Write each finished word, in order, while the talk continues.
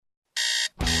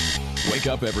Wake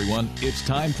up, everyone. It's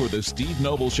time for the Steve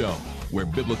Noble Show, where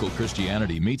biblical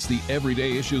Christianity meets the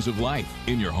everyday issues of life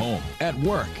in your home, at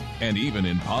work, and even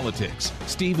in politics.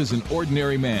 Steve is an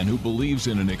ordinary man who believes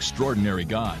in an extraordinary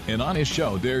God, and on his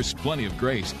show, there's plenty of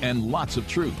grace and lots of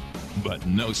truth, but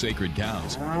no sacred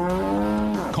cows.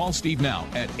 Call Steve now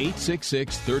at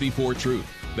 866-34-TRUTH.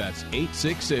 That's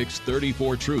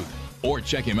 866-34-TRUTH. Or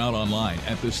check him out online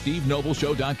at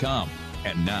thestevenobleshow.com.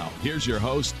 And now, here's your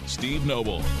host, Steve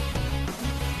Noble.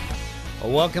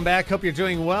 Welcome back. Hope you're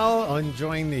doing well,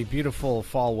 enjoying the beautiful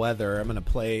fall weather. I'm going to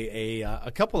play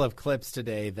a couple of clips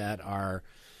today that are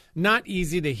not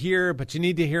easy to hear, but you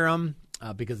need to hear them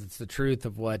because it's the truth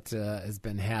of what has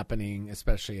been happening,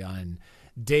 especially on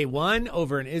day one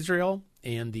over in Israel.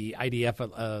 And the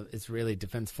IDF, Israeli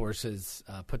Defense Forces,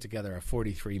 put together a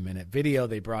 43-minute video.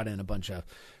 They brought in a bunch of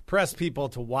press people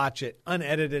to watch it,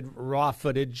 unedited raw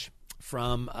footage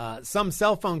from some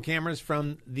cell phone cameras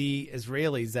from the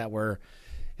Israelis that were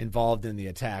involved in the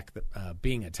attack,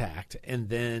 being attacked, and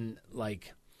then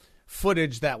like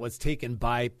footage that was taken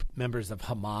by members of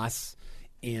Hamas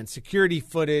and security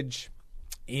footage.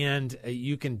 And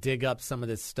you can dig up some of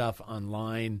this stuff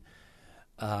online.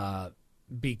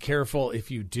 Be careful if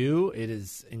you do. It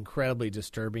is incredibly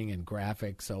disturbing and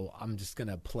graphic. So I'm just going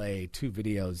to play two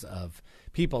videos of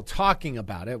people talking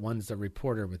about it. One's a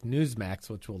reporter with Newsmax,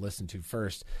 which we'll listen to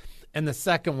first. And the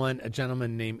second one, a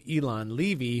gentleman named Elon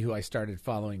Levy, who I started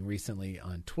following recently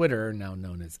on Twitter, now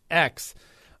known as X.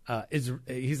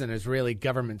 He's an Israeli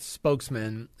government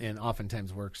spokesman and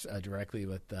oftentimes works directly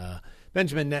with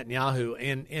Benjamin Netanyahu,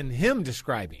 and him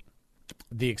describing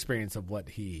the experience of what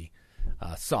he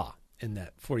saw in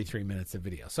that 43 minutes of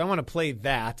video. So I want to play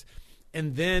that.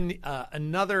 And then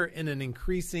another in an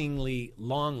increasingly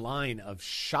long line of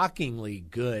shockingly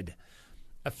good,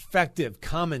 effective,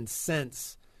 common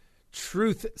sense,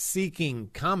 truth-seeking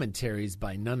commentaries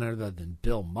by none other than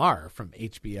Bill Maher from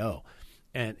HBO.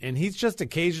 And he's just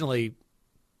occasionally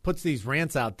puts these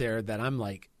rants out there that I'm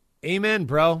like, amen,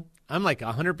 bro. I'm like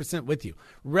 100% with you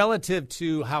relative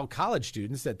to how college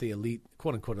students at the elite,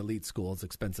 quote unquote, elite schools,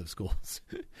 expensive schools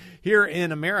here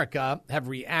in America have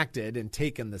reacted and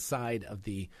taken the side of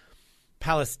the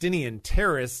Palestinian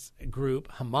terrorist group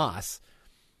Hamas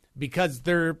because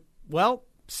they're, well,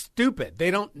 stupid. They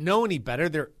don't know any better.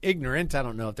 They're ignorant. I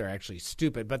don't know if they're actually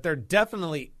stupid, but they're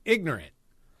definitely ignorant.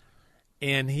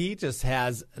 And he just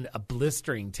has a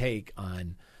blistering take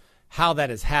on how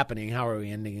that is happening. How are we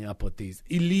ending up with these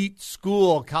elite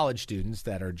school college students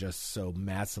that are just so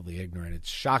massively ignorant? It's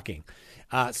shocking.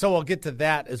 So we'll get to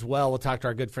that as well. We'll talk to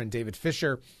our good friend David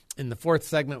Fisher in the fourth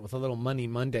segment with a little Money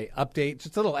Monday update.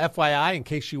 Just a little FYI in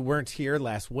case you weren't here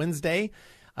last Wednesday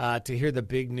to hear the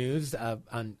big news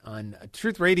on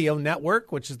Truth Radio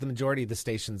Network, which is the majority of the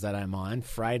stations that I'm on.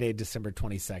 Friday, December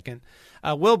 22nd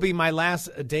will be my last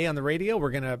day on the radio.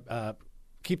 We're going to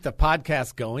keep the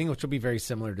podcast going, which will be very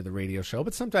similar to the radio show,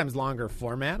 but sometimes longer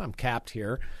format. I'm capped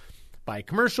here by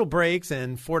commercial breaks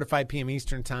and 4 to 5 p.m.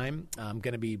 Eastern time. I'm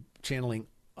going to be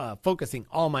focusing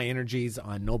all my energies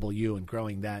on Noble U and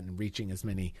growing that and reaching as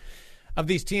many of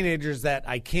these teenagers that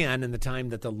I can in the time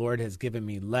that the Lord has given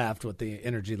me left with the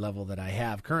energy level that I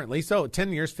have currently. So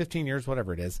 10 years, 15 years,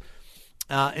 whatever it is.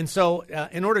 And so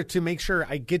in order to make sure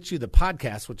I get you the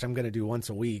podcast, which I'm going to do once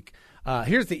a week,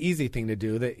 here's the easy thing to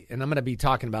do, and I'm going to be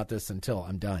talking about this until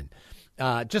I'm done.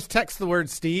 Just text the word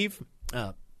Steve,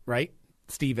 right?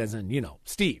 Steve as in,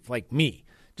 Steve, like me.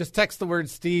 Just text the word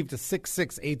Steve to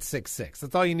 66866.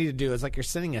 That's all you need to do is like you're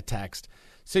sending a text.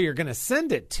 So you're going to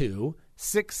send it to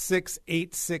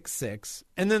 66866,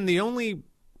 and then the only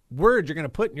word you're going to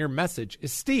put in your message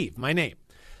is Steve, my name.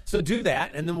 So do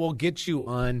that, and then we'll get you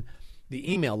on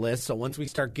the email list. So once we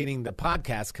start getting the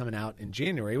podcast coming out in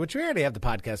January, which we already have the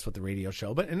podcast with the radio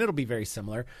show, and it'll be very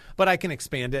similar, but I can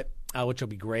expand it, which will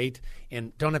be great,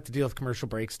 and don't have to deal with commercial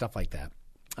breaks, stuff like that.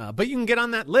 But you can get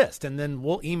on that list, and then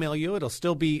we'll email you. It'll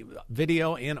still be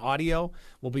video and audio.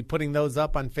 We'll be putting those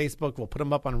up on Facebook. We'll put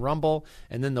them up on Rumble,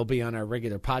 and then they'll be on our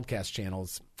regular podcast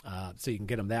channels, so you can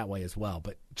get them that way as well.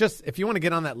 But just if you want to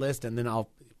get on that list, and then I'll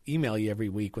email you every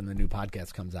week when the new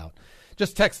podcast comes out.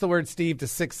 Just text the word Steve to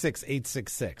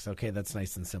 66866. Okay, that's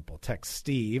nice and simple. Text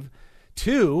Steve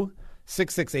to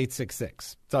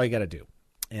 66866. That's all you got to do,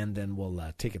 and then we'll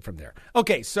take it from there.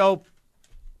 Okay, so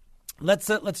let's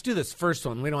do this first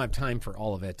one. We don't have time for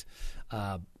all of it.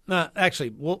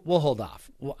 Actually, we'll hold off.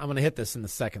 I'm going to hit this in the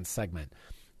second segment,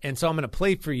 and so I'm going to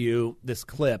play for you this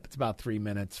clip. It's about 3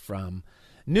 minutes from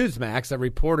Newsmax, a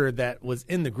reporter that was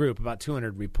in the group, about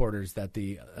 200 reporters that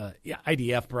the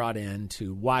IDF brought in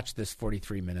to watch this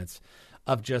 43 minutes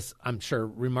of just, I'm sure,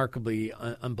 remarkably,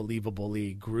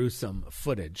 unbelievably gruesome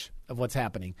footage of what's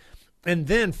happening. And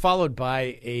then followed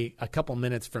by a couple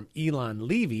minutes from Elon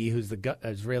Levy, who's the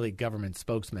Israeli government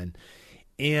spokesman.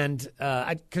 And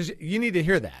because you need to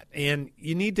hear that, and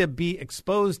you need to be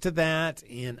exposed to that.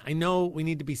 And I know we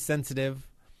need to be sensitive,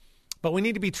 but we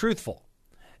need to be truthful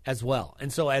as well.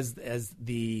 And so as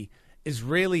the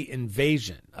Israeli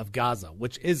invasion of Gaza,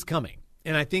 which is coming,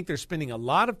 and I think they're spending a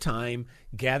lot of time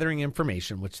gathering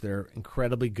information, which they're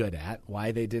incredibly good at.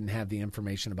 Why they didn't have the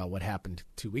information about what happened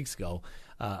 2 weeks ago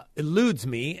eludes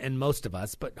me and most of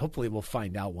us, but hopefully we'll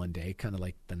find out one day, kind of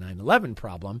like the 9/11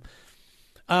 problem.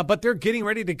 But they're getting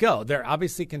ready to go. They're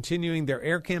obviously continuing their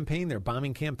air campaign, their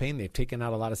bombing campaign. They've taken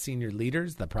out a lot of senior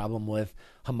leaders. The problem with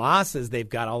Hamas is they've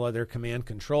got all of their command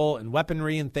control and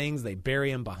weaponry and things. They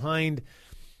bury them behind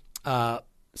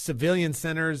civilian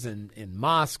centers and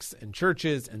mosques and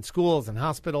churches and schools and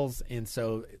hospitals. And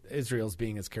so Israel's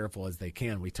being as careful as they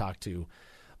can. We talked to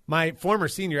my former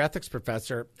senior ethics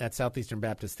professor at Southeastern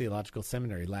Baptist Theological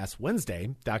Seminary last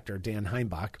Wednesday, Dr. Dan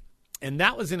Heimbach. And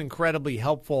that was an incredibly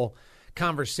helpful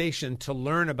conversation to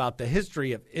learn about the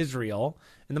history of Israel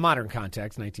in the modern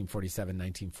context, 1947,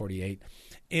 1948,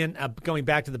 and going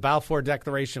back to the Balfour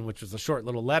Declaration, which was a short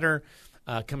little letter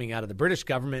coming out of the British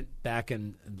government back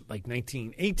in like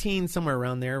 1918, somewhere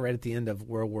around there, right at the end of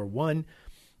World War I.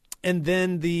 And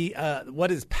then the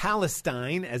what is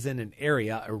Palestine, as in an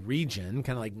area, a region,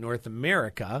 kind of like North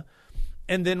America.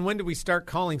 And then when did we start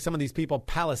calling some of these people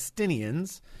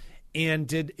Palestinians? And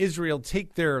did Israel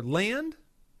take their land?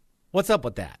 What's up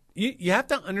with that? You have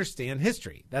to understand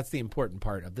history. That's the important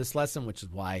part of this lesson, which is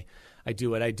why I do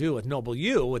what I do with Noble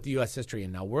U, with U.S. history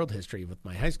and now world history with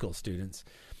my high school students.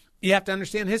 You have to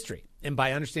understand history. And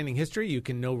by understanding history, you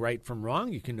can know right from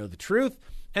wrong. You can know the truth.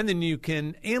 And then you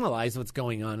can analyze what's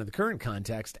going on in the current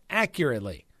context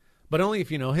accurately, but only if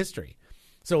you know history.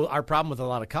 So our problem with a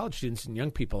lot of college students and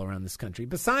young people around this country,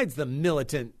 besides the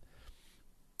militant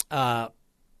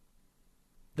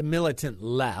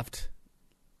left,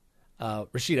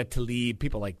 Rashida Tlaib,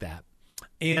 people like that,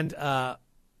 and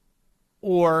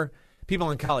or people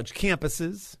on college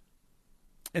campuses,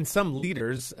 and some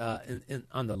leaders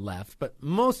on the left, but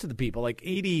most of the people, like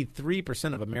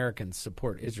 83% of Americans,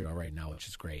 support Israel right now, which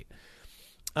is great.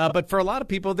 But for a lot of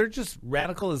people, they're just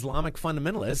radical Islamic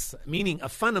fundamentalists, meaning a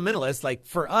fundamentalist, like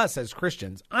for us as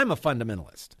Christians, I'm a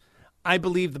fundamentalist. I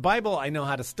believe the Bible. I know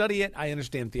how to study it. I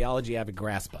understand theology. I have a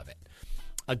grasp of it,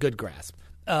 a good grasp.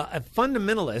 A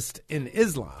fundamentalist in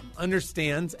Islam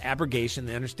understands abrogation.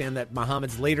 They understand that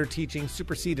Muhammad's later teachings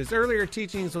supersede his earlier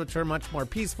teachings, which are much more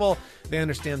peaceful. They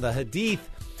understand the Hadith.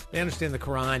 They understand the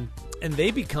Quran. And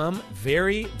they become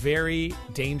very, very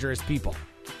dangerous people.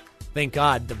 Thank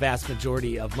God the vast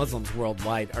majority of Muslims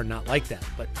worldwide are not like that.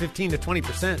 But 15 to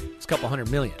 20% is a couple 100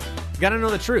 million. You got to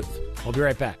know the truth. We'll be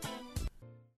right back.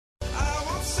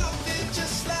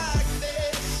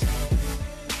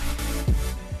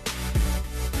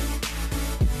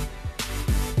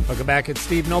 Welcome back. It's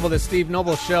Steve Noble, the Steve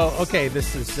Noble Show. Okay,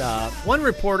 this is one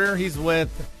reporter. He's with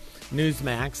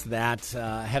Newsmax that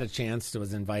had a chance,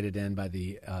 was invited in by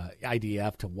the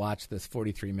IDF to watch this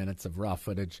 43 minutes of raw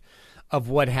footage of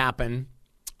what happened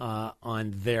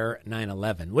on their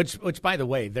 9/11, which, by the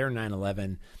way, their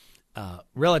 9/11,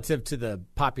 relative to the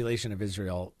population of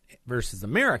Israel versus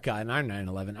America and our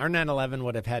 9/11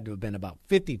 would have had to have been about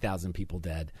 50,000 people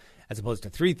dead, as opposed to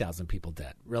 3,000 people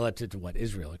dead relative to what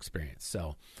Israel experienced.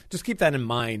 So just keep that in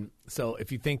mind. So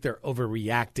if you think they're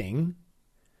overreacting,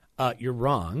 you're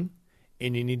wrong,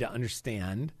 and you need to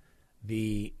understand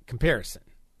the comparison.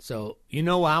 So you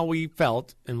know how we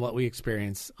felt and what we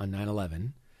experienced on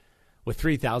 9/11 with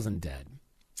 3,000 dead.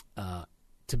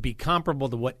 To be comparable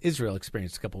to what Israel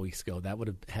experienced a couple weeks ago, that would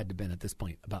have had to have been at this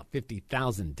point about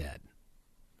 50,000 dead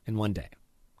in one day.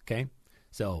 Okay?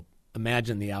 So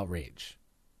imagine the outrage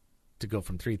to go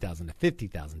from 3,000 to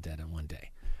 50,000 dead in one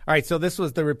day. All right, so this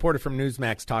was the reporter from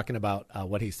Newsmax talking about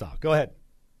what he saw. Go ahead.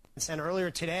 And earlier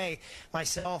today,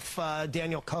 myself,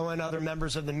 Daniel Cohen, other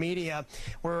members of the media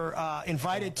were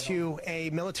invited to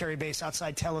a military base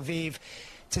outside Tel Aviv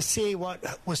to see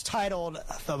what was titled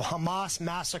the Hamas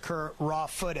Massacre Raw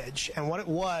Footage. And what it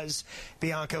was,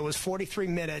 Bianca, was 43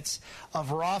 minutes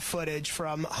of raw footage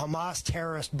from Hamas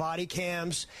terrorist body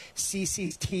cams,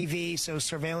 CCTV, so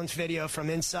surveillance video from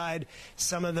inside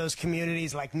some of those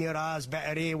communities like Niraz,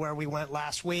 Be'eri, where we went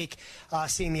last week,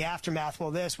 seeing the aftermath.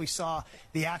 Well, we saw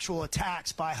the actual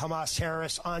attacks by Hamas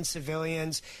terrorists on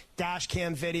civilians, dash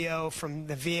cam video from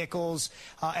the vehicles,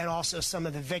 and also some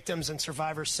of the victims and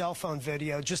survivors' cell phone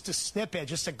video. Just a snippet,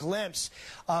 just a glimpse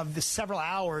of the several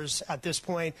hours at this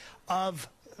point of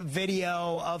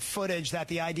video of footage that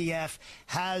the IDF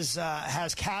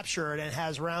has captured and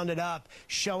has rounded up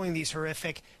showing these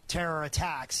horrific terror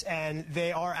attacks, and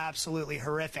they are absolutely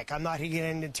horrific. I'm not going to get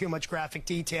into too much graphic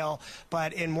detail,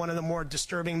 but in one of the more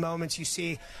disturbing moments, you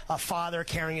see a father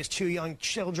carrying his 2 young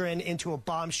children into a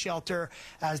bomb shelter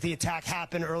as the attack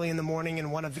happened early in the morning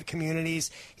in one of the communities.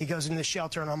 He goes into the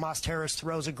shelter, and a Hamas terrorist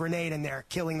throws a grenade in there,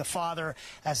 killing the father,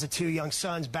 as the 2 young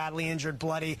sons, badly injured,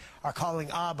 bloody, are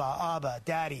calling Abba, Abba,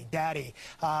 Daddy, Daddy.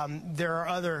 There are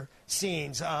other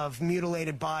scenes of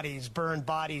mutilated bodies, burned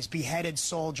bodies, beheaded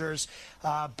soldiers,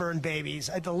 burned babies.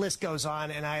 The list goes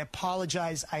on, and I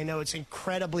apologize. I know it's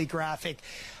incredibly graphic,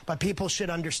 but people should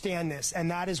understand this, and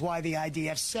that is why the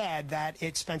IDF said that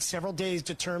it spent several days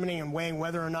determining and weighing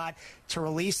whether or not to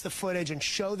release the footage and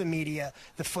show the media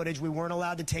the footage. We weren't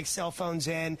allowed to take cell phones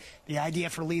in. The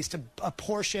IDF released a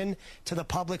portion to the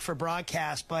public for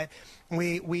broadcast, but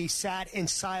we sat in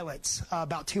silence,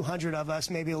 about 200 of us,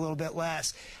 maybe a little bit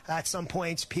less. At some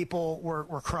points, people were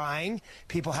crying.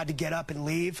 People had to get up and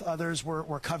leave. Others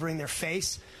were covering their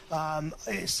face.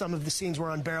 Some of the scenes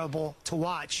were unbearable to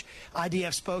watch.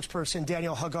 IDF spokesperson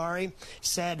Daniel Hagari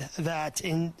said that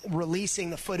in releasing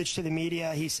the footage to the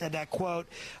media, he said that, quote,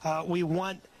 we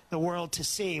want the world to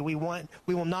see. We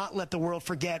will not let the world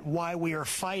forget why we are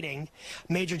fighting.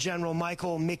 Major General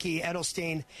Mickey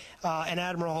Edelstein and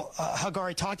Admiral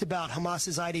Hagari talked about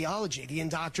Hamas's ideology, the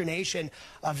indoctrination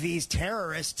of these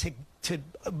terrorists to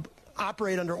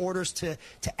operate under orders to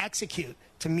execute,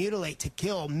 to mutilate, to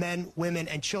kill men, women,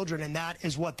 and children, and that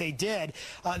is what they did.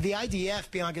 The IDF,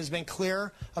 Bianca, has been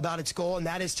clear about its goal, and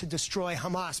that is to destroy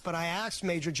Hamas. But I asked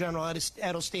Major General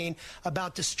Edelstein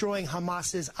about destroying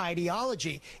Hamas's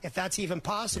ideology, if that's even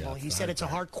possible. He said it's a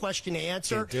hard question to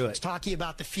answer. He's talking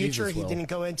about the future. He didn't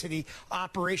go into the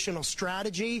operational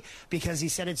strategy because he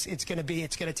said it's going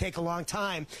to take a long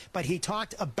time. But he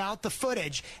talked about the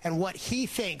footage and what he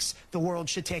thinks the world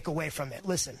should take away from it.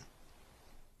 Listen.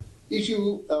 If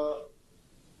you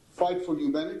fight for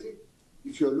humanity,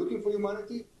 if you're looking for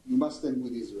humanity, you must stand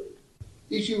with Israel.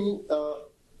 If you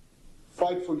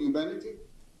fight for humanity,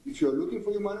 if you're looking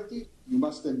for humanity, you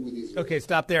must stand with Israel. Okay,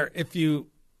 stop there. If you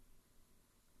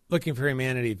looking for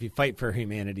humanity, if you fight for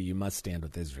humanity, you must stand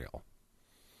with Israel.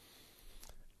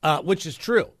 Which is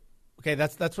true. Okay,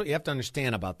 that's what you have to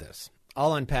understand about this.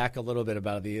 I'll unpack a little bit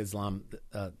about the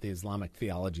Islamic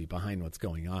theology behind what's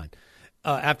going on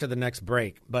after the next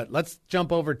break. But let's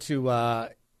jump over to, I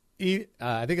think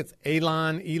it's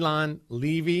Elan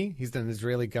Levy. He's an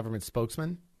Israeli government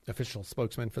spokesman, official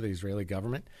spokesman for the Israeli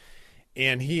government.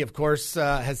 And he, of course,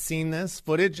 has seen this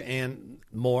footage and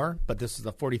more. But this is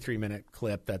a 43-minute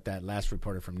clip that last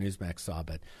reporter from Newsmax saw.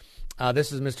 But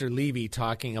this is Mr. Levy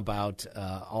talking about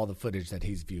all the footage that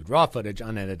he's viewed, raw footage,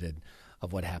 unedited,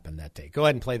 of what happened that day. Go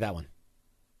ahead and play that one.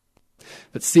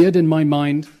 But seared in my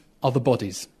mind are the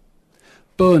bodies.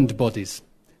 Burned bodies,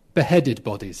 beheaded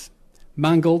bodies,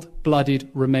 mangled, bloodied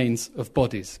remains of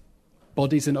bodies.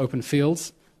 Bodies in open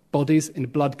fields, bodies in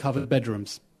blood-covered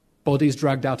bedrooms, bodies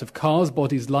dragged out of cars,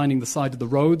 bodies lining the side of the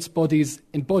roads, bodies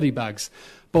in body bags,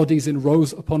 bodies in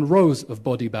rows upon rows of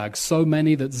body bags, so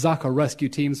many that Zaka rescue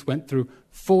teams went through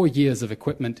 4 years of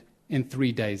equipment in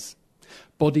 3 days.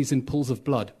 Bodies in pools of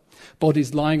blood.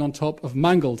 Bodies lying on top of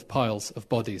mangled piles of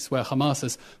bodies, where Hamas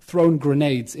has thrown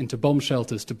grenades into bomb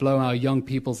shelters to blow our young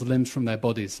people's limbs from their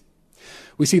bodies.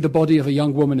 We see the body of a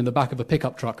young woman in the back of a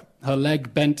pickup truck, her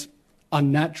leg bent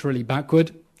unnaturally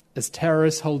backward, as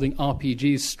terrorists holding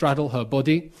RPGs straddle her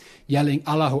body, yelling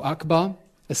Allahu Akbar,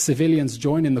 as civilians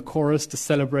join in the chorus to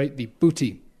celebrate the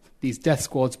booty these death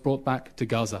squads brought back to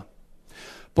Gaza.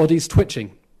 Bodies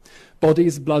twitching,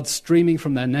 bodies, blood streaming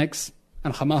from their necks,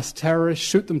 and Hamas terrorists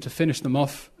shoot them to finish them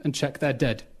off and check they're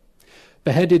dead.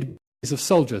 Beheaded bodies of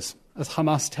soldiers as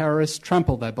Hamas terrorists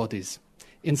trample their bodies.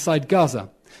 Inside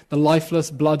Gaza, the lifeless,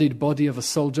 bloodied body of a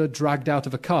soldier dragged out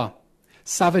of a car.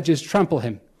 Savages trample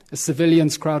him as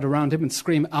civilians crowd around him and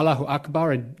scream Allahu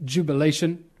Akbar in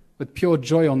jubilation, with pure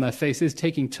joy on their faces,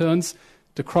 taking turns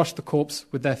to crush the corpse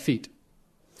with their feet.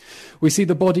 We see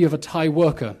the body of a Thai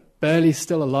worker, barely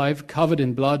still alive, covered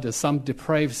in blood, as some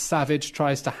depraved savage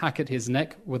tries to hack at his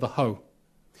neck with a hoe.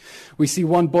 We see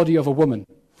one body of a woman,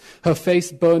 her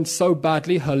face burned so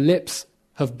badly her lips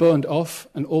have burned off,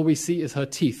 and all we see is her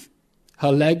teeth,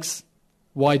 her legs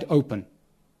wide open.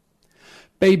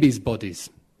 Babies' bodies.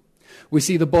 We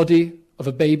see the body of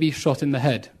a baby shot in the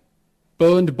head.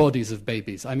 Burned bodies of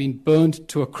babies. I mean burned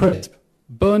to a crisp.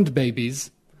 Burned babies,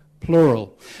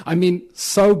 plural. I mean,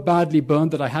 so badly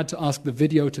burned that I had to ask the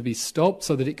video to be stopped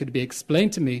so that it could be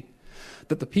explained to me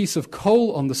that the piece of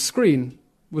coal on the screen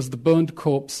was the burned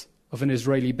corpse of an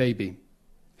Israeli baby.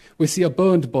 We see a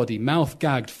burned body, mouth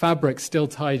gagged, fabric still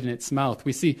tied in its mouth.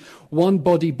 We see one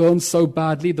body burned so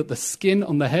badly that the skin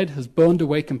on the head has burned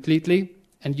away completely,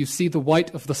 and you see the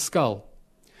white of the skull.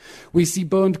 We see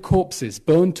burned corpses,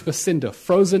 burned to a cinder,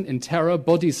 frozen in terror,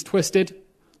 bodies twisted,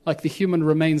 like the human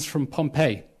remains from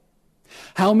Pompeii.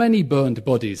 How many burned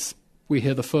bodies? We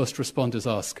hear the first responders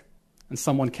ask, and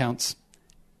someone counts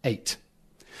 8.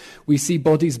 We see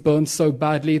bodies burned so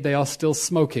badly they are still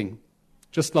smoking,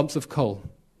 just lumps of coal.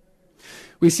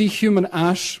 We see human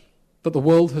ash that the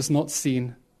world has not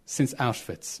seen since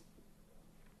Auschwitz.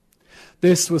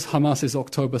 This was Hamas's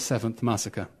October 7th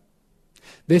massacre.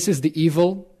 This is the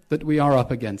evil that we are up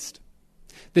against.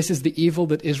 This is the evil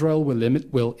that Israel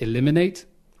will eliminate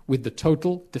with the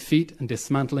total defeat and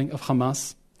dismantling of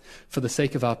Hamas for the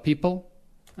sake of our people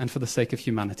and for the sake of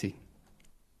humanity.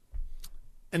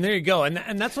 And there you go. And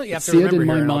that's what you have to remember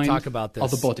here, and I'll talk about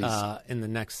this in the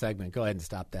next segment. Go ahead and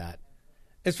stop that.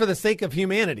 It's for the sake of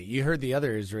humanity. You heard the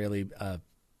other Israeli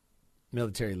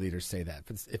military leaders say that.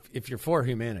 If you're for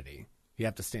humanity, you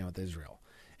have to stand with Israel.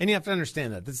 And you have to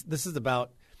understand that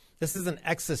this is an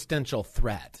existential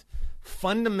threat.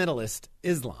 Fundamentalist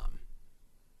Islam.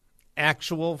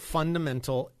 Actual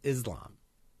fundamental Islam.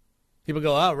 People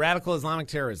go, oh, radical Islamic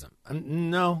terrorism.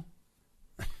 No.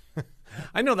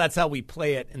 I know that's how we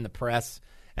play it in the press,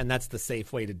 and that's the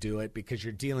safe way to do it because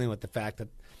you're dealing with the fact that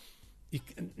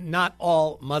not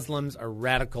all Muslims are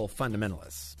radical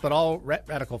fundamentalists, but all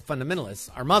radical fundamentalists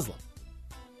are Muslim.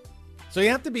 So you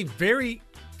have to be very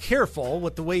careful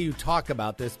with the way you talk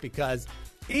about this because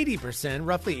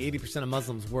roughly 80% of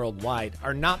Muslims worldwide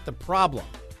are not the problem.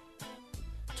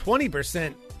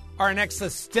 20% are an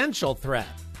existential threat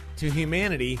to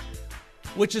humanity,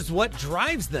 which is what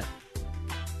drives them.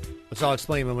 Which I'll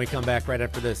explain when we come back right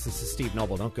after this. This is Steve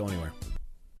Noble. Don't go anywhere.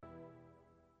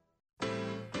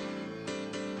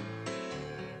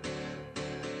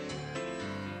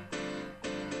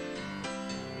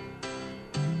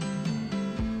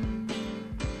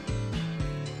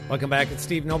 Welcome back. It's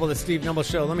Steve Noble, the Steve Noble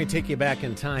Show. Let me take you back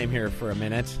in time here for a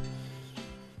minute.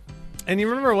 And you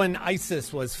remember when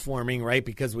ISIS was forming, right?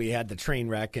 Because we had the train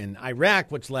wreck in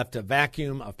Iraq, which left a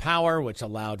vacuum of power, which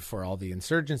allowed for all the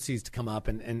insurgencies to come up.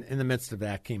 And in the midst of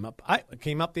that came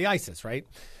up the ISIS, right?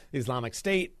 The Islamic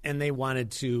State. And they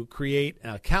wanted to create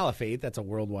a caliphate. That's a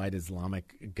worldwide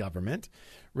Islamic government.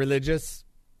 Religious,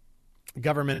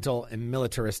 governmental, and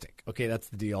militaristic. Okay, that's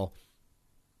the deal.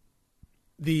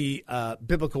 The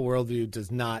biblical worldview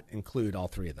does not include all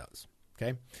three of those.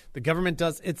 Okay, the government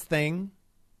does its thing.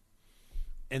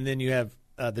 And then you have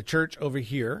the church over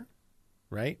here,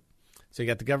 right? So you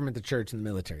got the government, the church, and the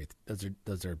military.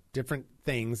 Those are different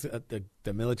things.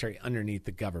 The military underneath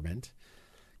the government.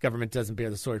 Government doesn't bear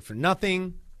the sword for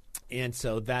nothing, and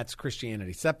so that's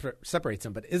Christianity separates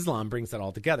them. But Islam brings that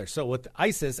all together. So with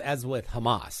ISIS, as with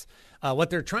Hamas, what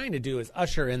they're trying to do is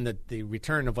usher in the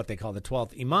return of what they call the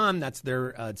 12th Imam. That's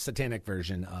their satanic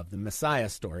version of the Messiah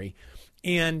story.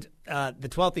 And the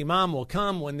 12th Imam will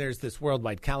come when there's this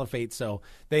worldwide caliphate. So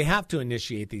they have to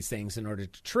initiate these things in order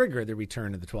to trigger the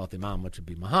return of the 12th Imam, which would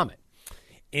be Muhammad.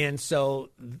 And so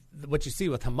what you see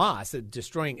with Hamas,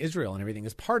 destroying Israel and everything,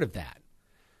 is part of that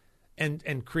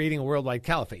and creating a worldwide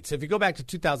caliphate. So if you go back to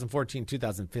 2014,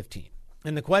 2015,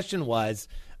 and the question was,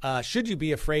 should you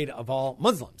be afraid of all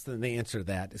Muslims? Then the answer to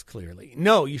that is clearly,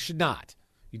 no, you should not.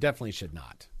 You definitely should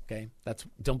not. Okay?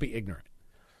 Don't be ignorant.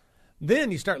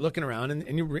 Then you start looking around,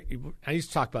 and I used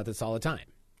to talk about this all the time,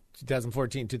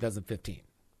 2014, 2015.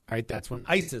 All right, that's when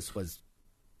ISIS was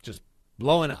just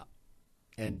blowing up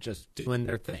and just doing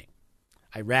their thing.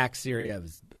 Iraq, Syria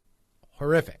was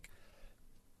horrific.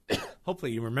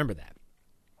 Hopefully you remember that.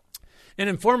 An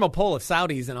informal poll of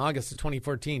Saudis in August of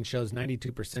 2014 shows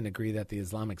 92% agree that the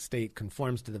Islamic State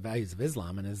conforms to the values of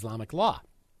Islam and Islamic law.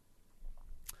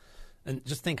 And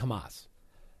just think Hamas.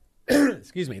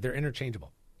 Excuse me, they're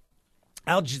interchangeable.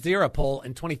 Al Jazeera poll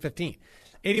in 2015,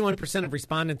 81% of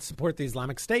respondents support the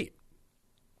Islamic State.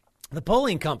 The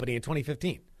polling company in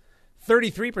 2015,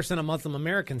 33% of Muslim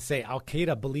Americans say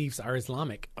Al-Qaeda beliefs are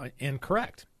Islamic and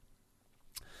correct.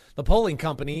 The polling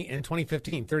company in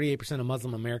 2015, 38% of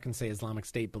Muslim Americans say Islamic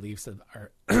State beliefs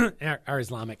are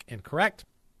Islamic and correct.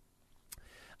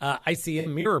 ICM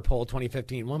Mirror poll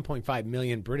 2015, 1.5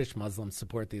 million British Muslims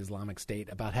support the Islamic State,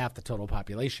 about half the total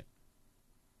population.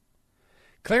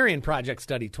 Clarion Project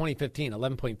study 2015,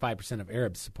 11.5% of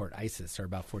Arabs support ISIS, or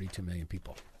about 42 million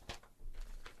people.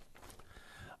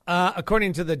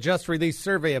 According to the just-released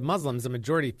survey of Muslims, a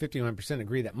majority, 51%,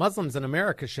 agree that Muslims in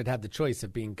America should have the choice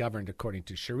of being governed according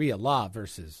to Sharia law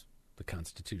versus the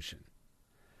Constitution.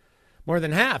 More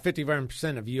than half,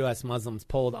 51% of U.S. Muslims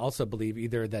polled also believe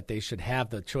either that they should have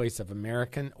the choice of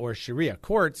American or Sharia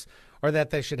courts or that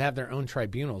they should have their own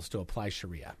tribunals to apply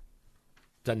Sharia.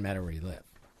 Doesn't matter where you live.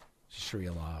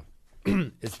 Sharia law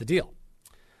is the deal.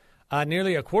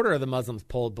 Nearly a quarter of the Muslims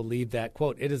polled believe that,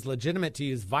 quote, it is legitimate to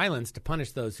use violence to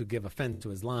punish those who give offense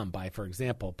to Islam by, for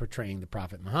example, portraying the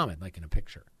Prophet Muhammad, like in a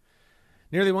picture.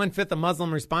 Nearly one-fifth of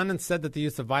Muslim respondents said that the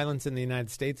use of violence in the United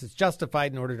States is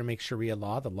justified in order to make Sharia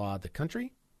law the law of the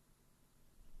country.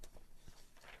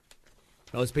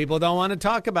 Most people don't want to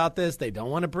talk about this. They don't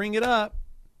want to bring it up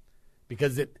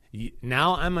because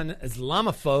now I'm an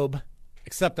Islamophobe,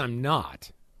 except I'm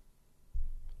not.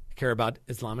 I care about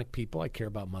Islamic people. I care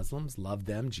about Muslims. Love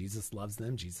them. Jesus loves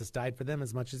them. Jesus died for them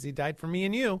as much as he died for me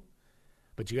and you.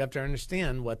 But you have to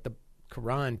understand what the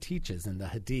Quran teaches in the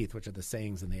Hadith, which are the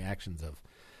sayings and the actions of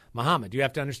Muhammad. You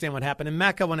have to understand what happened in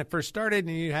Mecca when it first started,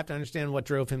 and you have to understand what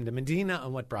drove him to Medina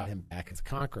and what brought him back as a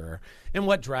conqueror and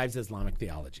what drives Islamic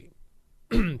theology.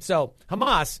 So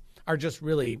Hamas are just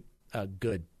really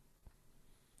good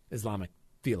Islamic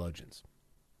theologians.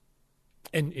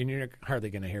 And you're hardly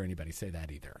going to hear anybody say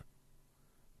that either.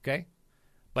 Okay?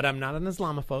 But I'm not an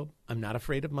Islamophobe. I'm not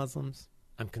afraid of Muslims.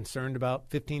 I'm concerned about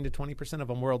 15 to 20% of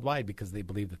them worldwide because they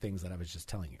believe the things that I was just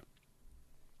telling you.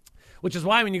 Which is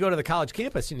why when you go to the college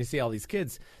campus and you see all these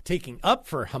kids taking up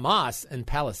for Hamas and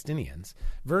Palestinians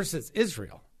versus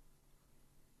Israel,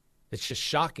 it's just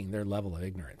shocking their level of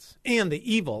ignorance and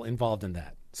the evil involved in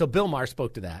that. So Bill Maher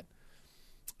spoke to that.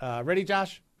 Ready,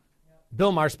 Josh?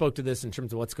 Bill Maher spoke to this in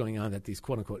terms of what's going on at these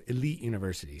quote-unquote elite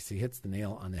universities. He hits the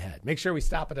nail on the head. Make sure we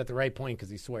stop it at the right point because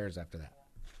he swears after that.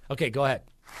 Okay, go ahead.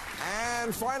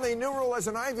 And finally, new rule as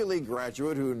an Ivy League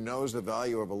graduate who knows the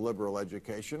value of a liberal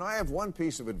education, I have one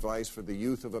piece of advice for the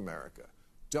youth of America.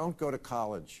 Don't go to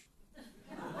college.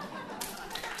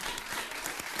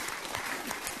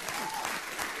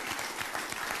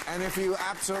 And if you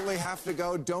absolutely have to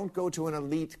go, don't go to an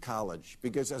elite college,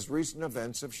 because as recent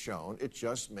events have shown, it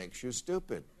just makes you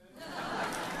stupid.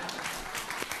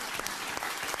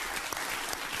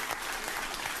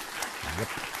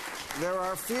 There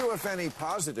are few, if any,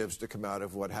 positives to come out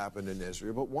of what happened in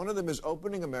Israel, but one of them is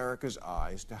opening America's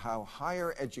eyes to how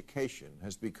higher education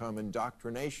has become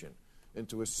indoctrination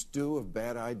into a stew of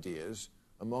bad ideas,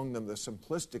 among them the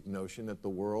simplistic notion that the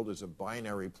world is a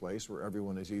binary place where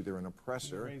everyone is either an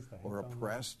oppressor or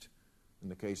oppressed. In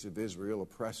the case of Israel,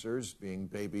 oppressors being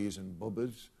babies and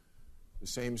bubbas. The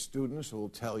same students who will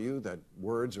tell you that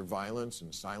words are violence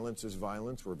and silence is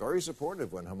violence were very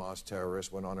supportive when Hamas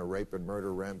terrorists went on a rape and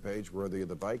murder rampage worthy of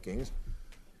the Vikings.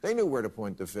 They knew where to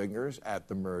point the fingers at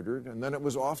the murdered, and then it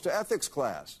was off to ethics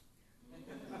class.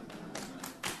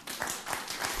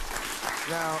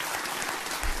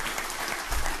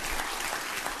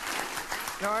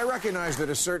 Now, I recognize that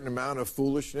a certain amount of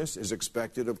foolishness is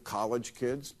expected of college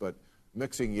kids, but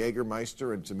mixing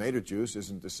Jägermeister and tomato juice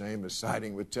isn't the same as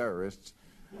siding with terrorists.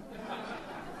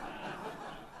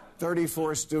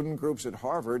 34 student groups at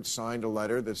Harvard signed a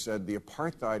letter that said the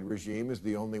apartheid regime is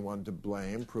the only one to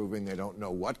blame, proving they don't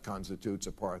know what constitutes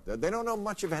apartheid. They don't know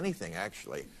much of anything,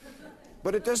 actually.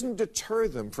 But it doesn't deter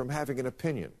them from having an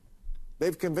opinion.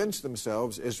 They've convinced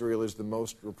themselves Israel is the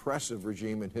most repressive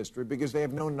regime in history because they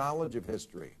have no knowledge of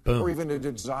history. Boom. Or even a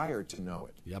desire to know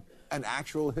it. Yep. And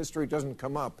actual history doesn't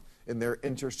come up in their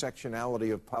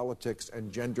intersectionality of politics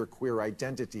and genderqueer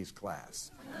identities class.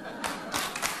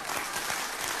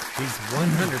 He's 100%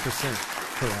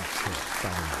 correct here.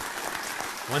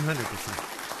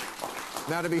 100%.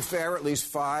 Now, to be fair, at least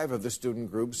 5 of the student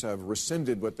groups have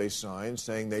rescinded what they signed,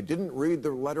 saying they didn't read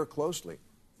the letter closely.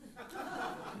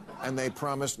 And they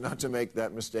promised not to make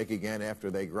that mistake again after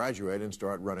they graduate and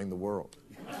start running the world.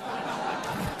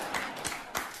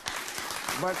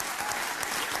 But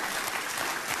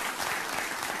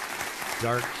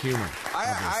dark humor.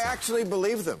 I actually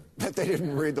believe them that they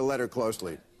didn't read the letter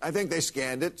closely. I think they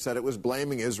scanned it, said it was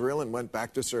blaming Israel, and went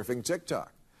back to surfing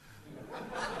TikTok.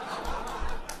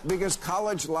 Because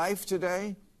college life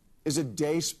today is a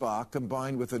day spa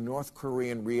combined with a North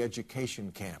Korean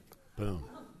re-education camp. Boom.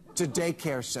 It's a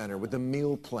daycare center with a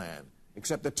meal plan,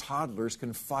 except the toddlers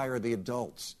can fire the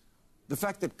adults. The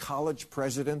fact that college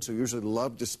presidents, who usually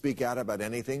love to speak out about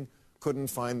anything, couldn't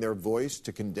find their voice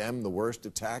to condemn the worst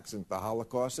attacks in the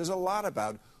Holocaust says a lot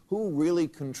about who really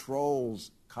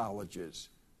controls colleges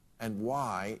and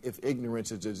why, if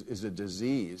ignorance is a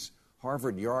disease,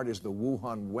 Harvard Yard is the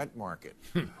Wuhan wet market.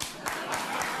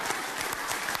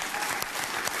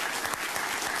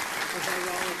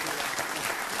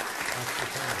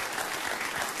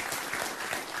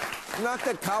 Not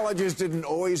that colleges didn't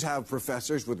always have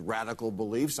professors with radical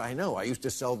beliefs. I know. I used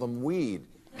to sell them weed.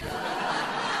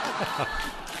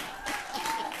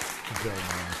 Good,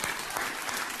 man.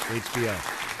 HBO.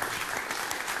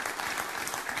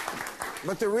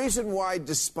 But the reason why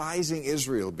despising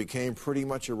Israel became pretty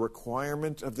much a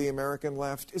requirement of the American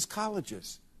left is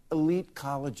colleges, elite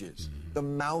colleges, the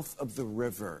mouth of the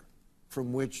river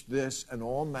from which this and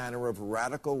all manner of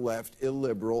radical left,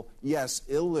 illiberal, yes,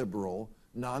 illiberal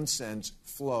nonsense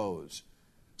flows.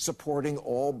 Supporting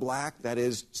all black, that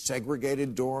is,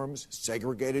 segregated dorms,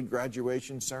 segregated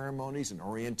graduation ceremonies, and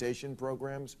orientation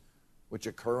programs, which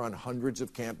occur on hundreds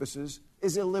of campuses,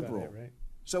 is illiberal. Right.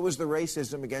 So is the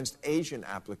racism against Asian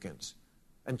applicants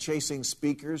and chasing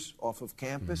speakers off of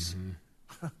campus.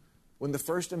 When the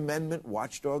First Amendment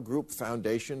watchdog group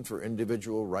Foundation for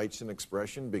Individual Rights and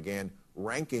Expression began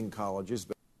ranking colleges.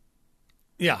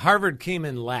 Yeah, Harvard came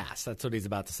in last. That's what he's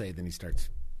about to say. Then he starts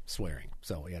swearing.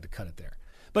 So we had to cut it there.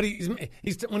 But he's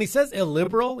when he says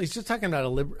illiberal, he's just talking about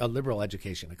a liberal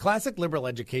education. A classic liberal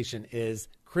education is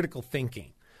critical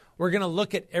thinking. We're going to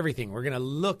look at everything. We're going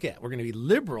to be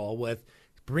liberal with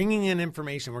bringing in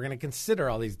information. We're going to consider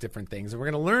all these different things, and we're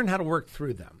going to learn how to work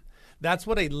through them. That's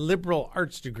what a liberal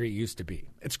arts degree used to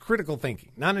be. It's critical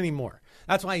thinking, not anymore.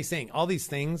 That's why he's saying all these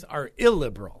things are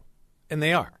illiberal, and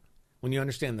they are. When you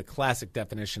understand the classic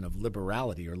definition of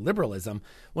liberality or liberalism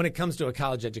when it comes to a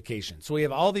college education. So we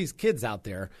have all these kids out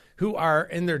there who are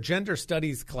in their gender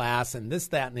studies class and this,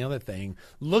 that, and the other thing,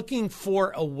 looking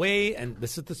for a way, and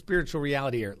this is the spiritual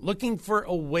reality here, looking for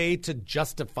a way to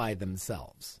justify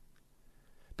themselves.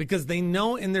 Because they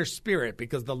know in their spirit,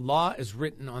 because the law is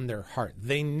written on their heart,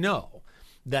 they know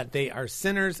that they are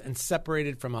sinners and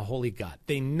separated from a holy God.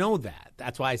 They know that.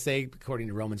 That's why I say, according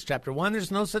to Romans chapter 1,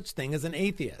 there's no such thing as an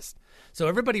atheist. So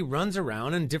everybody runs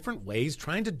around in different ways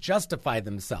trying to justify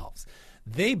themselves.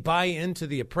 They buy into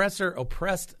the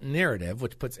oppressor-oppressed narrative,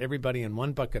 which puts everybody in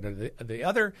one bucket or the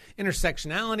other.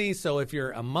 Intersectionality, so if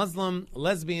you're a Muslim,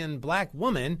 lesbian, black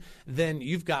woman, then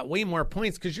you've got way more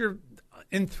points because you're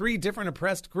in 3 different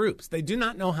oppressed groups. They do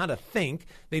not know how to think.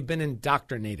 They've been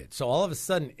indoctrinated. So all of a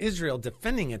sudden, Israel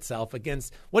defending itself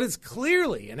against what is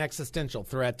clearly an existential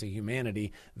threat to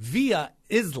humanity via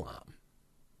Islam,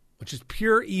 which is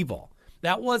pure evil.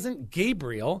 That wasn't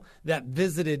Gabriel that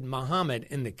visited Muhammad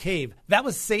in the cave. That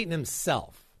was Satan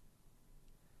himself.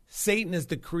 Satan is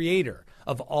the creator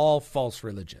of all false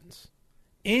religions.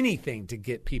 Anything to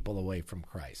get people away from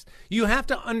Christ. You have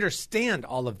to understand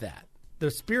all of that.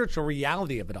 The spiritual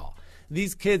reality of it all.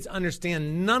 These kids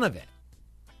understand none of it,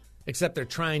 except they're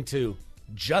trying to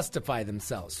justify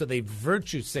themselves. So they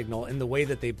virtue signal in the way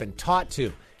that they've been taught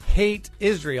to. Hate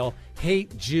Israel,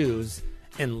 hate Jews,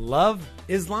 and love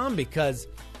Islam because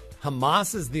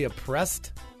Hamas is the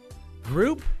oppressed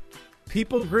group,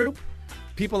 people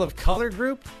of color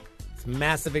group. It's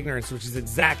massive ignorance, which is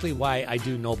exactly why I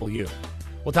do Noble You.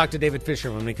 We'll talk to David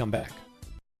Fisher when we come back.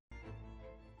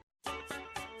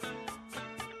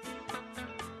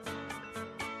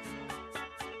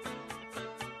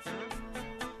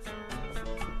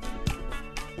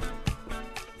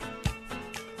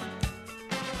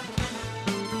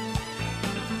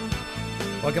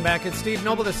 Welcome back. It's Steve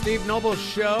Noble, the Steve Noble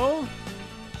Show.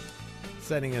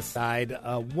 Setting aside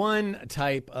one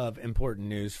type of important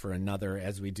news for another,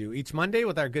 as we do each Monday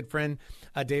with our good friend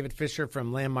David Fisher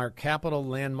from Landmark Capital,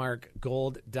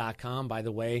 landmarkgold.com. By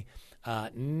the way,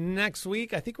 next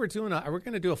week, I think we're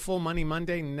going to do a Full Money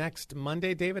Monday next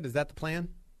Monday, David. Is that the plan?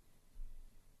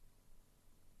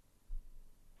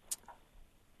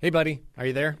 Hey, buddy. Are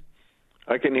you there?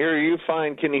 I can hear you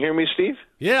fine. Can you hear me, Steve?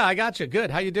 Yeah, I got you.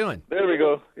 Good. How you doing? There we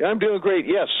go. Yeah, I'm doing great.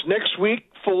 Yes, next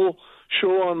week, full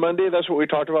show on Monday. That's what we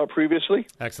talked about previously.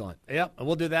 Excellent. Yep,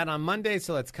 we'll do that on Monday,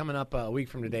 so that's coming up a week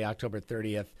from today, October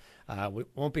 30th. We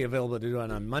won't be available to do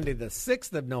it on Monday, the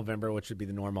 6th of November, which would be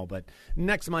the normal. But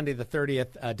next Monday, the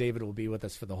 30th, David will be with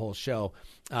us for the whole show.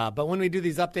 But when we do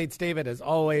these updates, David, as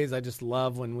always, I just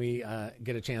love when we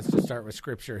get a chance to start with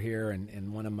Scripture here.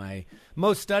 And one of my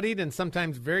most studied and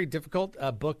sometimes very difficult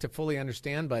book to fully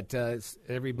understand. But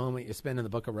every moment you spend in the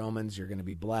book of Romans, you're going to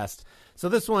be blessed. So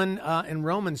this one in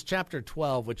Romans chapter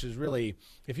 12, which is really,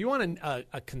 if you want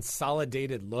a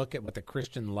consolidated look at what the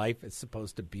Christian life is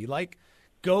supposed to be like,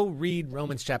 go read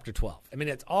Romans chapter 12. I mean,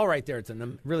 it's all right there. It's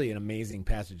really an amazing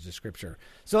passage of Scripture.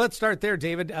 So let's start there,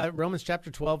 David. Romans chapter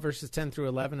 12, verses 10 through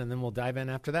 11, and then we'll dive in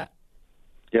after that.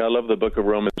 Yeah, I love the book of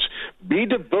Romans. Be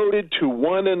devoted to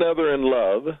one another in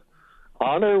love.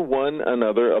 Honor one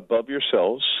another above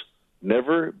yourselves.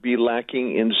 Never be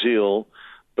lacking in zeal,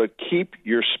 but keep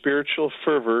your spiritual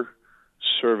fervor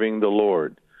serving the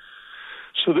Lord.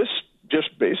 So this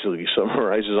just basically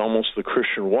summarizes almost the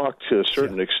Christian walk to a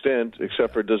certain extent,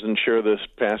 except for it doesn't share this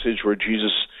passage where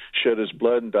Jesus shed his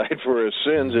blood and died for his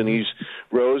sins, and he's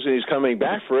rose and he's coming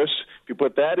back for us. If you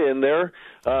put that in there,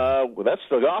 that's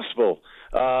the gospel.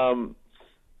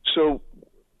 So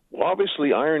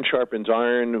obviously iron sharpens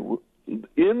iron.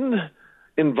 In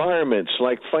environments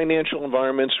like financial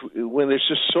environments, when there's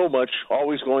just so much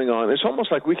always going on, it's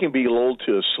almost like we can be lulled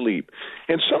to sleep.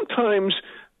 And sometimes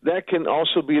that can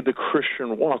also be the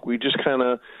Christian walk. We just kind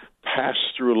of pass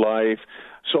through life.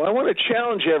 So I want to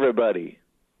challenge everybody.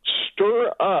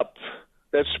 Stir up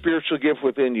that spiritual gift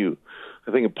within you.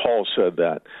 I think Paul said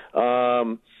that.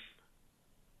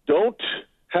 Don't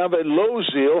have a low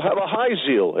zeal, have a high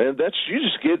zeal. And that's, you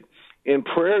just get in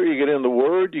prayer, you get in the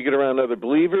Word, you get around other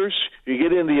believers, you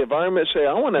get in the environment, say,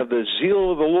 I want to have the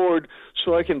zeal of the Lord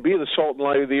so I can be the salt and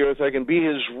light of the earth. I can be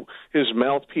his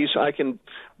mouthpiece. I can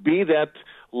be that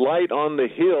light on the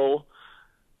hill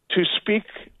to speak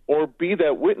or be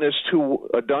that witness to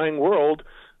a dying world.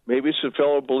 Maybe it's a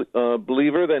fellow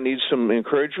believer that needs some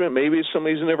encouragement. Maybe it's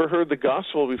somebody who's never heard the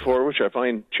gospel before, which I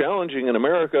find challenging in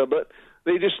America, but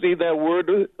they just need that word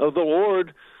of the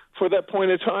Lord for that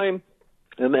point of time.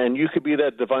 And then you could be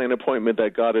that divine appointment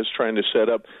that God is trying to set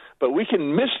up. But we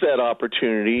can miss that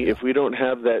opportunity if we don't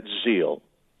have that zeal.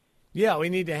 Yeah, we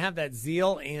need to have that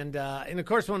zeal, and of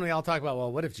course, when we all talk about, well,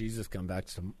 what if Jesus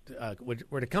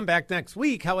were to come back next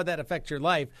week? How would that affect your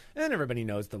life? And everybody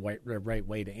knows the right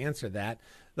way to answer that.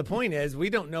 The point is, we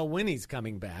don't know when he's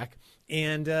coming back,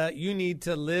 and you need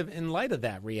to live in light of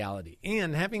that reality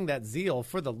and having that zeal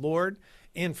for the Lord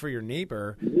and for your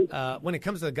neighbor when it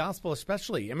comes to the gospel,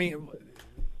 especially. I mean,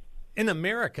 in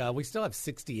America, we still have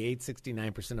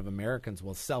 69% of Americans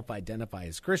will self-identify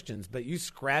as Christians, but you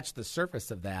scratch the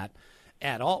surface of that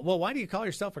at all. Well, why do you call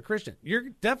yourself a Christian? You're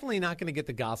definitely not going to get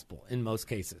the gospel in most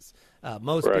cases.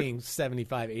 Most right. Being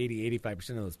 75, 80, 85%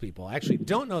 of those people actually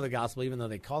don't know the gospel, even though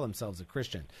they call themselves a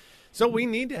Christian. So we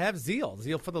need to have zeal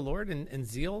for the Lord, and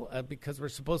zeal because we're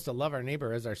supposed to love our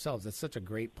neighbor as ourselves. That's such a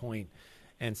great point.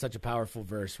 And such a powerful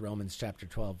verse, Romans chapter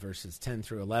 12, verses 10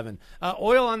 through 11.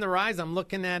 Oil on the rise, I'm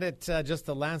looking at it just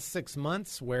the last 6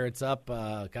 months where it's up,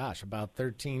 about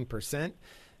 13%.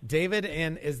 David,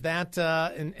 and is that,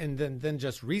 and then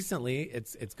just recently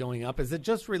it's going up. Is it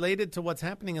just related to what's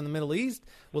happening in the Middle East?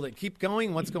 Will it keep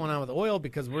going? What's going on with oil?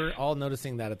 Because we're all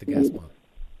noticing that at the gas pump.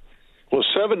 Well,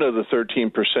 7 of the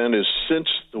 13% is since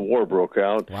the war broke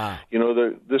out. Wow. You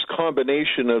know, this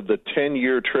combination of the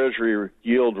 10-year Treasury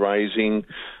yield rising,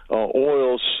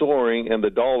 oil soaring, and the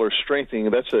dollar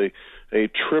strengthening, that's a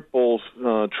triple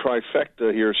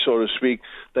trifecta here, so to speak,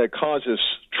 that causes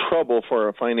trouble for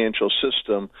our financial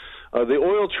system. The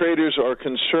oil traders are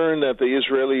concerned that the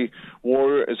Israeli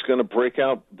war is going to break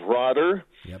out broader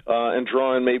and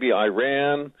draw in maybe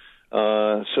Iran,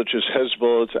 such as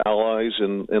Hezbollah, its allies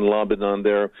in Lebanon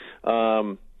there.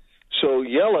 So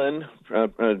Yellen,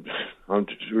 I'm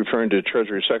referring to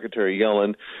Treasury Secretary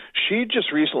Yellen, she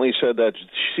just recently said that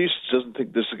she doesn't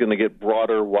think this is going to get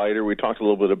broader, wider. We talked a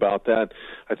little bit about that.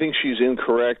 I think she's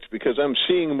incorrect because I'm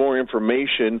seeing more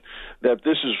information that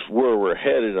this is where we're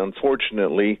headed,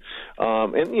 unfortunately.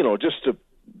 And, you know, just to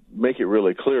make it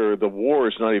really clear, the war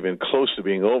is not even close to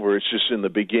being over. It's just in the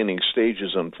beginning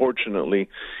stages, unfortunately.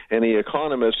 And the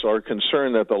economists are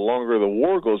concerned that the longer the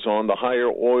war goes on, the higher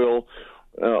oil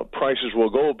prices will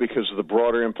go because of the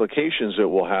broader implications it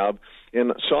will have.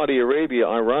 In Saudi Arabia,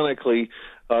 ironically,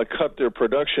 cut their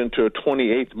production to a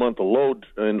 28th-month low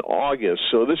in August.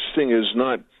 So this thing is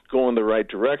not going the right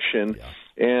direction. Yeah.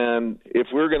 And if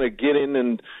we're going to get in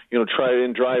and, you know, try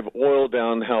and drive oil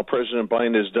down how President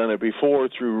Biden has done it before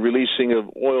through releasing of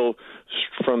oil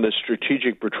from the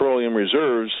strategic petroleum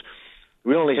reserves,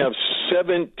 we only have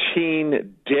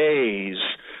 17 days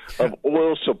of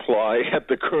oil supply at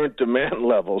the current demand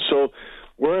level. So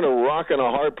we're in a rock and a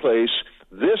hard place.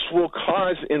 This will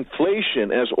cause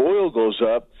inflation as oil goes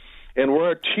up. And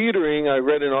we're teetering. I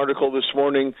read an article this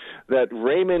morning that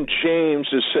Raymond James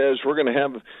says we're going to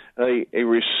have a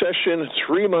recession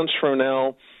 3 months from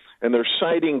now, and they're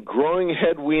citing growing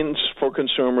headwinds for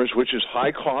consumers, which is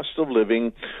high cost of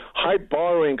living, high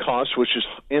borrowing costs, which is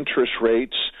interest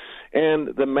rates, and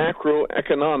the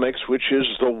macroeconomics, which is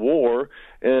the war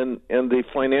and the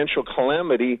financial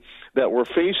calamity that we're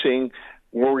facing,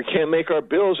 where we can't make our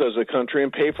bills as a country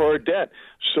and pay for our debt.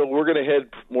 So we're going to head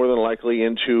more than likely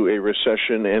into a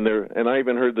recession. And I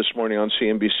even heard this morning on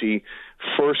CNBC,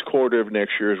 first quarter of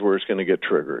next year is where it's going to get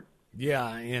triggered.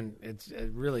 Yeah, and it's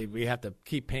really, we have to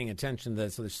keep paying attention to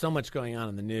this. So there's so much going on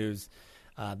in the news.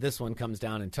 this one comes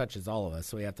down and touches all of us,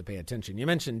 so we have to pay attention. You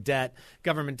mentioned debt.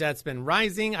 Government debt's been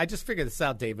rising. I just figured this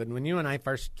out, David. When you and I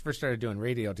first started doing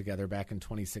radio together back in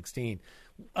 2016,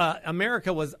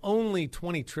 America was only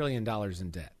 $20 trillion in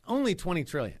debt. Only $20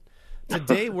 trillion.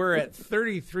 Today we're at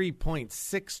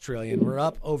 $33.6 trillion. We're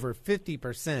up over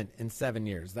 50% in 7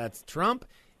 years. That's Trump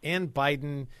and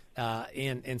Biden,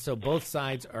 and so both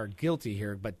sides are guilty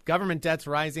here. But government debt's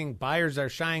rising. Buyers are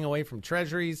shying away from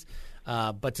treasuries.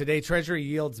 But today Treasury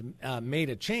yields made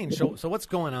a change. So what's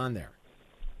going on there?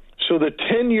 So the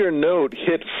 10-year note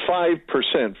hit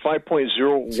 5%,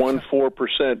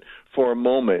 5.014% for a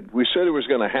moment. We said it was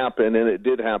going to happen, and it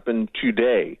did happen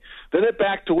today. Then it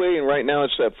backed away, and right now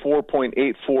it's at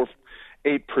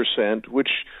 4.848%, which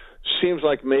seems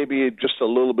like maybe just a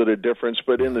little bit of difference,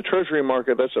 but in the Treasury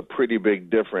market, that's a pretty big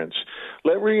difference.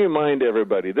 Let me remind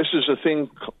everybody, this is a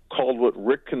thing called what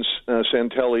Rick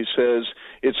Santelli says,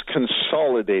 it's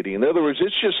consolidating. In other words,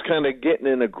 it's just kind of getting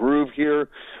in a groove here,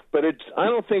 but I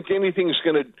don't think anything's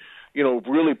going to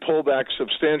really pull back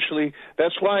substantially.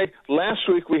 That's why last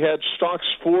week we had stocks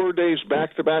 4 days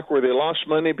back-to-back where they lost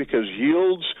money because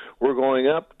yields were going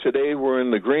up. Today we're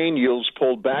in the green. Yields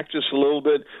pulled back just a little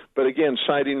bit. But again,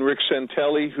 citing Rick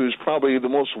Santelli, who's probably the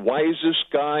most wisest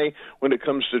guy when it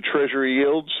comes to Treasury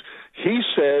yields, he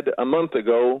said a month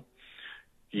ago,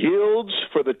 yields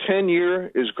for the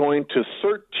 10-year is going to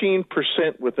 13%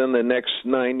 within the next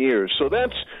 9 years. So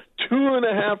that's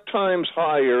 2.5 times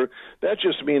higher. That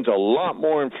just means a lot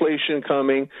more inflation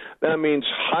coming. That means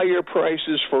higher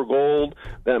prices for gold.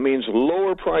 That means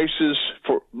lower prices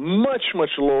for much, much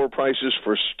lower prices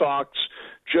for stocks.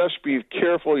 Just be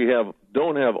careful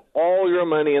don't have all your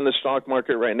money in the stock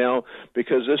market right now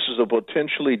because this is a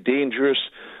potentially dangerous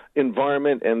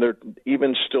environment, and they're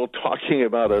even still talking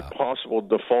about a possible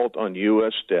default on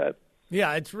U.S. debt.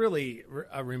 Yeah, it's really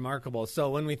remarkable. So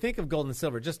when we think of gold and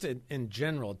silver, just in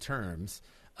general terms,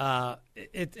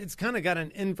 it's kind of got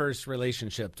an inverse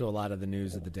relationship to a lot of the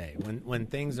news of the day. When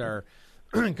things are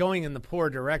going in the poor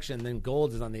direction, then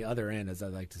gold is on the other end, as I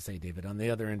like to say, David, on the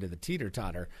other end of the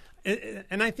teeter-totter.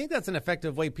 And I think that's an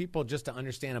effective way people just to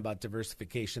understand about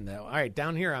diversification. That, all right,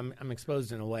 down here I'm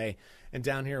exposed in a way, and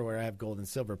down here where I have gold and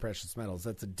silver, precious metals,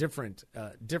 that's a different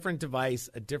device,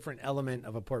 a different element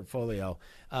of a portfolio.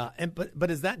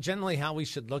 But is that generally how we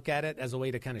should look at it, as a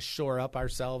way to kind of shore up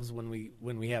ourselves when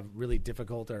we have really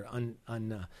difficult or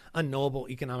unknowable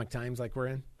economic times like we're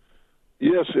in?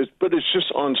 Yes, but it's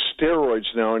just on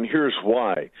steroids now, and here's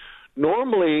why.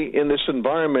 Normally, in this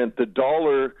environment, the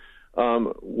dollar,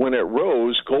 when it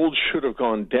rose, gold should have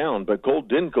gone down, but gold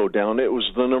didn't go down. It was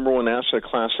the number one asset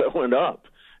class that went up.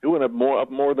 It went up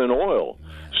more than oil.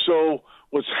 So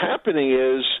what's happening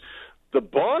is the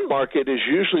bond market is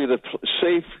usually the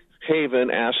safe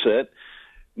haven asset.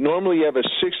 Normally you have a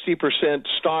 60%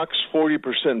 stocks,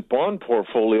 40% bond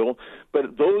portfolio,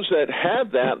 but those that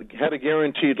had that had a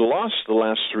guaranteed loss the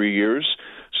last 3 years.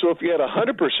 So if you had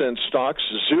 100% stocks,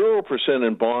 0%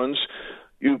 in bonds,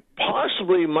 you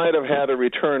possibly might have had a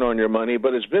return on your money,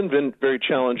 but it's been very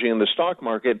challenging in the stock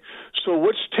market. So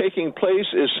what's taking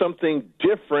place is something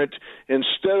different.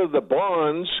 Instead of the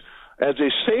bonds as a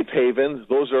safe haven,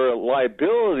 those are a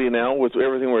liability now with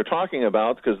everything we're talking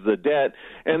about because of the debt,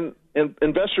 and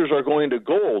investors are going to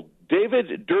gold.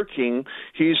 David Durking,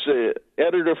 he's the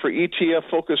editor for ETF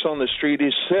Focus on the Street,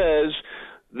 he says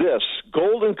this: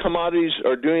 gold and commodities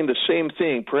are doing the same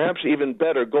thing, perhaps even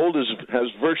better. Gold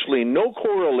has virtually no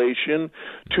correlation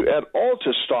at all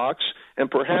to stocks,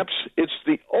 and perhaps it's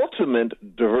the ultimate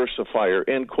diversifier,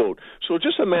 end quote. So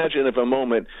just imagine if a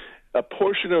moment a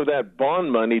portion of that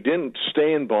bond money didn't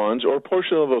stay in bonds, or a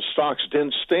portion of those stocks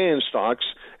didn't stay in stocks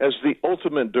as the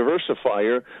ultimate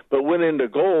diversifier, but went into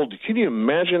gold. Can you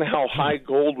imagine how high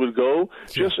gold would go?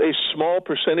 Just a small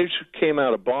percentage came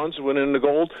out of bonds and went into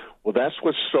gold. Well, that's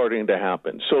what's starting to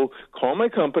happen. So call my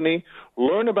company,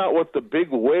 learn about what the big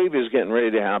wave is getting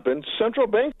ready to happen. Central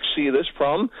banks see this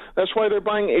problem. That's why they're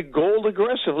buying gold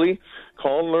aggressively.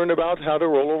 Call and learn about how to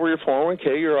roll over your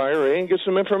 401k, your IRA, and get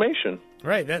some information.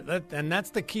 Right, and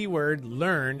that's the key word: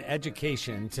 learn,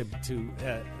 education, to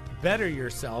better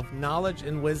yourself, knowledge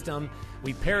and wisdom.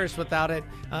 We perish without it.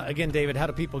 Again, David, how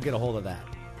do people get a hold of that?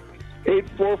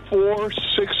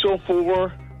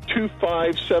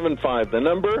 844-604-2575. The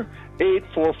number,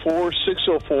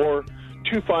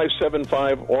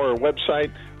 844-604-2575, or our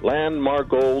website,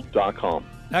 landmarkgold.com.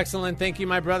 Excellent. Thank you,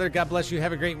 my brother. God bless you.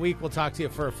 Have a great week. We'll talk to you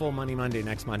for a full Money Monday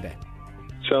next Monday.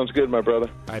 Sounds good, my brother.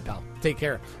 All right, pal. Take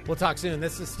care. We'll talk soon.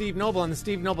 This is Steve Noble on The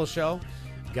Steve Noble Show.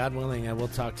 God willing, I will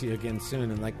talk to you again soon.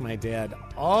 And like my dad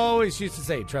always used to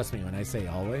say, trust me when I say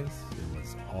always, it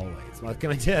was always. Like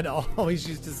my dad always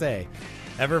used to say,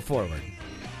 ever forward.